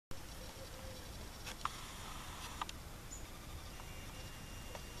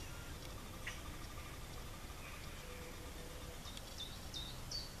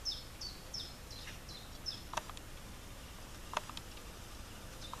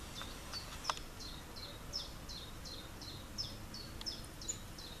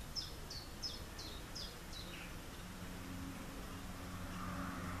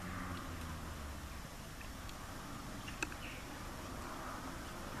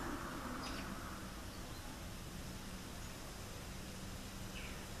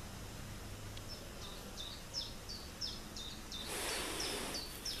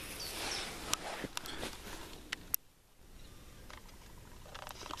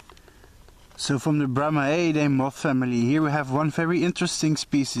So from the Brahmaeidae moth family, here we have one very interesting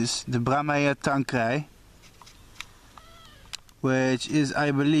species, the Brahmaea tancrei, which is,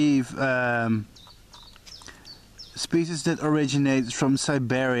 I believe, a species that originates from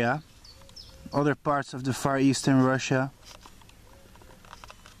Siberia, other parts of the Far Eastern Russia,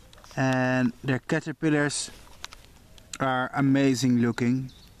 and their caterpillars are amazing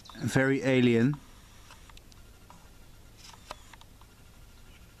looking, very alien.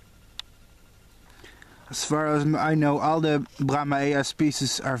 As far as I know, all the Brahmaea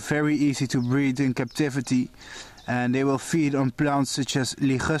species are very easy to breed in captivity, and they will feed on plants such as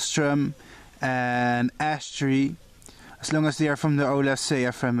ligustrum and ash tree, as long as they are from the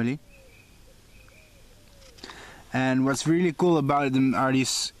Brahmaeidae family. And what's really cool about them are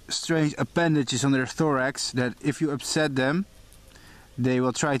these strange appendages on their thorax that if you upset them, they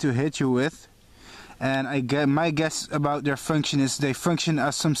will try to hit you with. And my guess about their function is they function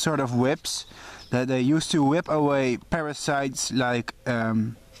as some sort of whips that they use to whip away parasites like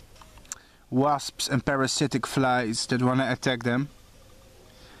wasps and parasitic flies that want to attack them.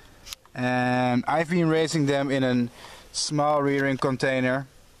 And I've been raising them in a small rearing container,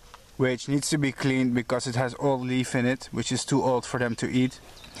 which needs to be cleaned because it has old leaf in it, which is too old for them to eat.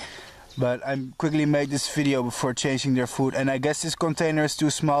 But I quickly made this video before changing their food, and I guess this container is too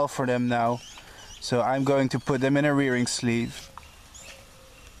small for them now. So I'm going to put them in a rearing sleeve.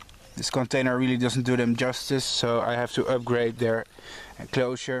 This container really doesn't do them justice, so I have to upgrade their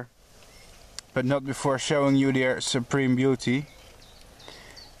enclosure. But not before showing you their supreme beauty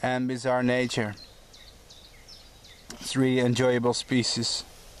and bizarre nature. It's really enjoyable species.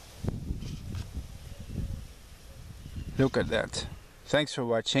 Look at that. Thanks for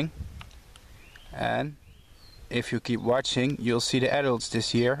watching. And if you keep watching, you'll see the adults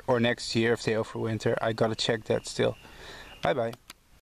this year or next year if they overwinter. I gotta check that still. Bye bye.